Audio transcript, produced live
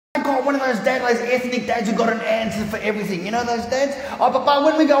God, one of those dads, those ethnic dads who got an answer for everything. You know those dads? Oh, Papa,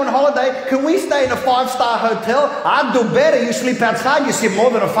 when we go on holiday, can we stay in a 5-star hotel? I'd do better. You sleep outside, you see more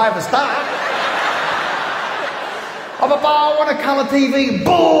than a 5-star. Oh, Papa, I want a colour TV.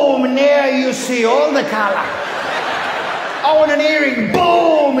 Boom, now you see all the colour. I want an earring.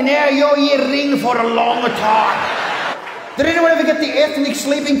 Boom, now you're earring for a longer time. Did anyone ever get the ethnic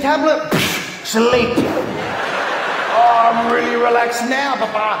sleeping tablet? Sleep. Oh, I'm really relaxed now,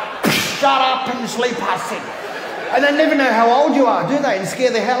 Papa. Shut up and sleep, hussy. And they never know how old you are, do they? And scare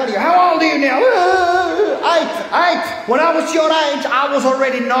the hell out of you. How old are you now? 8. When I was your age, I was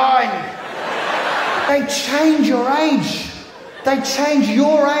already 9. They change your age. They change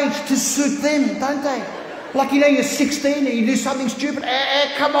your age to suit them, don't they? Like, you know, you're 16 and you do something stupid.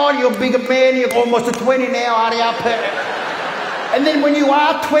 Come on, you're a bigger man. You're almost a 20 now. Hurry up. And then when you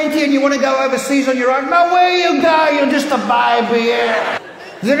are 20 and you want to go overseas on your own, no, where you go? You're just a baby. Yeah.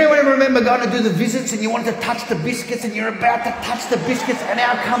 Does anyone ever remember going to do the visits and you wanted to touch the biscuits and you're about to touch the biscuits and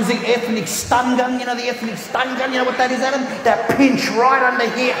out comes the ethnic stun gun? You know the ethnic stun gun? You know what that is, Adam? That pinch right under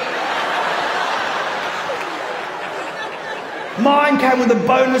here. Mine came with a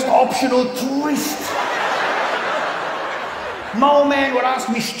bonus optional twist. Mole man would ask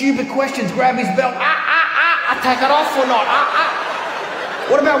me stupid questions, grab his belt, I take it off or not,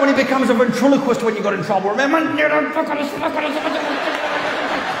 What about when he becomes a ventriloquist when you got in trouble? Remember?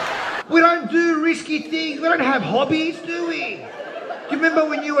 We don't do risky things. We don't have hobbies, do we? Do you remember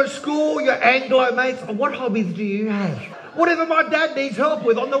when you were at school, your Anglo mates? What hobbies do you have? Whatever my dad needs help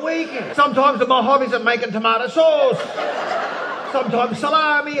with on the weekend. Sometimes my hobbies are making tomato sauce. Sometimes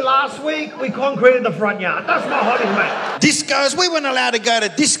salami. Last week, we concreted the front yard. That's my hobby, mate. Discos, we weren't allowed to go to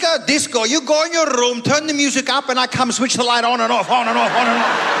disco. You go in your room, turn the music up, and I come switch the light on and off, on and off, on and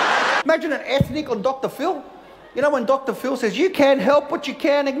off. Imagine an ethnic on Dr. Phil. You know when Dr. Phil says, you can't help what you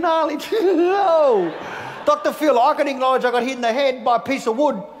can't acknowledge. No. Dr. Phil, I can acknowledge I got hit in the head by a piece of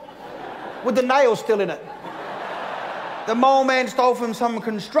wood with the nail still in it. The mole man stole from some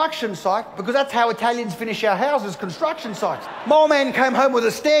construction site, because that's how Italians finish our houses, construction sites. Mole man came home with a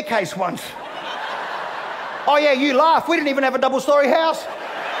staircase once. Oh yeah, you laugh. We didn't even have a double-storey house.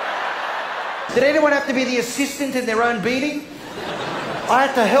 Did anyone have to be the assistant in their own beating? I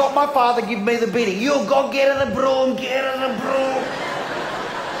had to help my father give me the beating. You go get her the broom, get her the broom.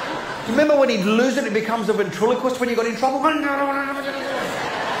 Do you remember when he'd lose it, it becomes a ventriloquist when you got in trouble?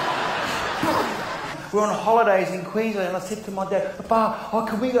 We were on holidays in Queensland and I said to my dad, Papa,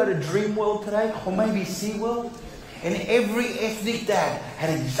 can we go to Dream World today? Or maybe Sea World? And every ethnic dad had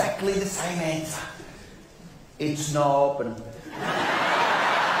exactly the same answer. It's not open.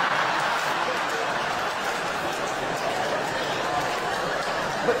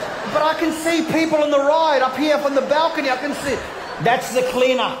 But I can see people on the ride up here from the balcony. I can see. That's the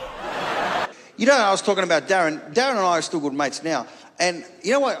cleaner. You know, I was talking about Darren. Darren and I are still good mates now. And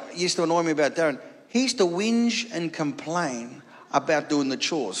you know what used to annoy me about Darren? He used to whinge and complain about doing the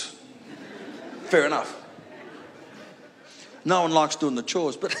chores. Fair enough. No one likes doing the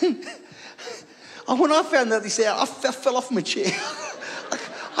chores, but when I found out this out, I fell off my chair.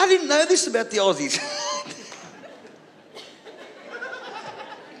 I didn't know this about the Aussies.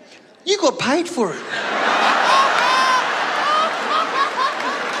 You got paid for it.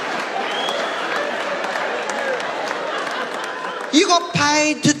 You got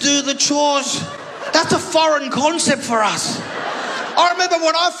paid to do the chores. That's a foreign concept for us. I remember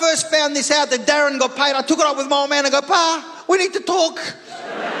when I first found this out that Darren got paid, I took it up with my old man and go, Pa, we need to talk.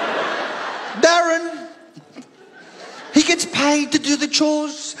 Darren, he gets paid to do the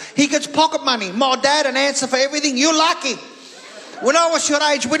chores. He gets pocket money. My dad, an answer for everything. You're lucky. When I was your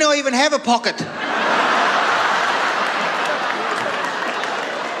age, we don't even have a pocket.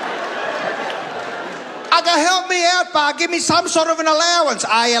 I go, help me out, Pa. Give me some sort of an allowance.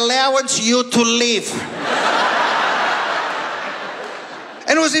 I allowance you to live.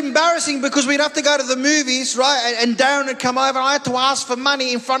 And it was embarrassing because we'd have to go to the movies, right? And Darren would come over and I had to ask for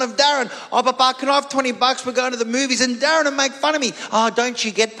money in front of Darren. Oh, Papa, can I have 20 bucks? We're going to the movies. And Darren would make fun of me. Oh, don't you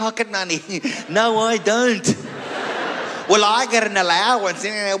get pocket money? No, I don't. Well, I get an allowance.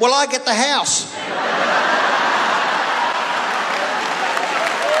 Well, I get the house.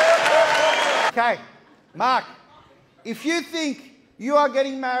 Okay, Mark, if you think you are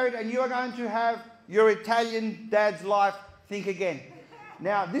getting married and you are going to have your Italian dad's life, think again.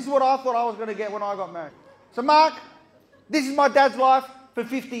 Now, this is what I thought I was going to get when I got married. So, Mark, this is my dad's life for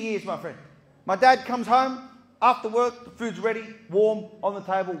 50 years, my friend. My dad comes home, after work, the food's ready, warm, on the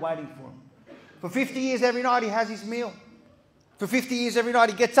table, waiting for him. For 50 years, every night, he has his meal. For 50 years, every night,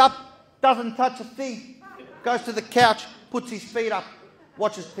 he gets up, doesn't touch a thing, goes to the couch, puts his feet up,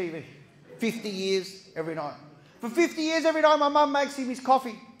 watches TV. 50 years every night. For 50 years every night, my mum makes him his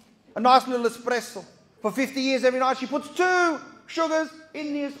coffee. A nice little espresso. For 50 years every night, she puts 2 sugars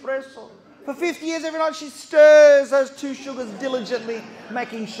in the espresso. For 50 years every night, she stirs those 2 sugars diligently,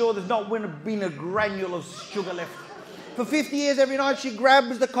 making sure there's not been a granule of sugar left. For 50 years every night, she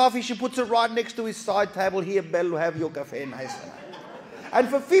grabs the coffee, she puts it right next to his side table. Here, Belle, have your café nice. And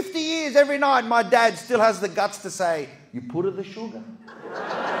for 50 years every night, my dad still has the guts to say, you put her the sugar.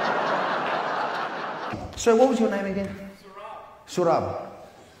 So what was your name again? Surab. Surab.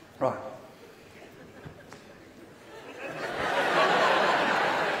 Right.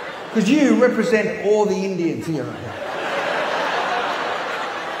 Because you represent all the Indians here.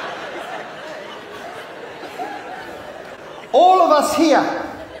 All of us here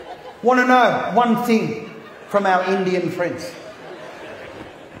want to know one thing from our Indian friends.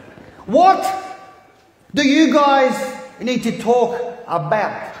 What do you guys need to talk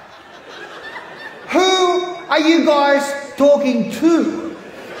about? Who are you guys talking to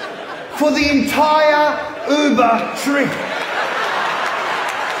for the entire Uber trip?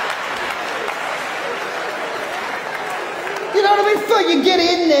 You know what I mean? First you get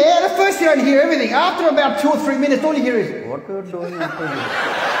in there, at first you don't hear everything. After about 2 or 3 minutes, all you hear is, what are you doing? Talking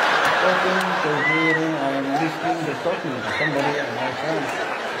to hearing, I am listening, they're talking to somebody and my friend.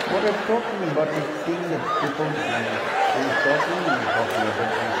 What I'm talking about is seeing that people is talking and talking about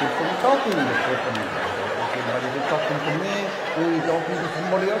and keep on talking the person. But is he talking to me? Or is he talking to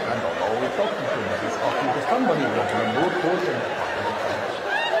somebody else? I don't know who he's talking to, but he's talking to somebody. Both persons.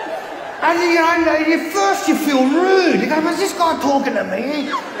 And you know, at first you feel rude. You go, is this guy talking to me?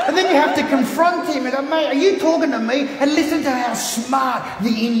 And then you have to confront him and go, mate, are you talking to me? And listen to how smart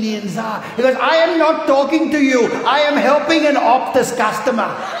the Indians are. He goes, I am not talking to you. I am helping an Optus customer.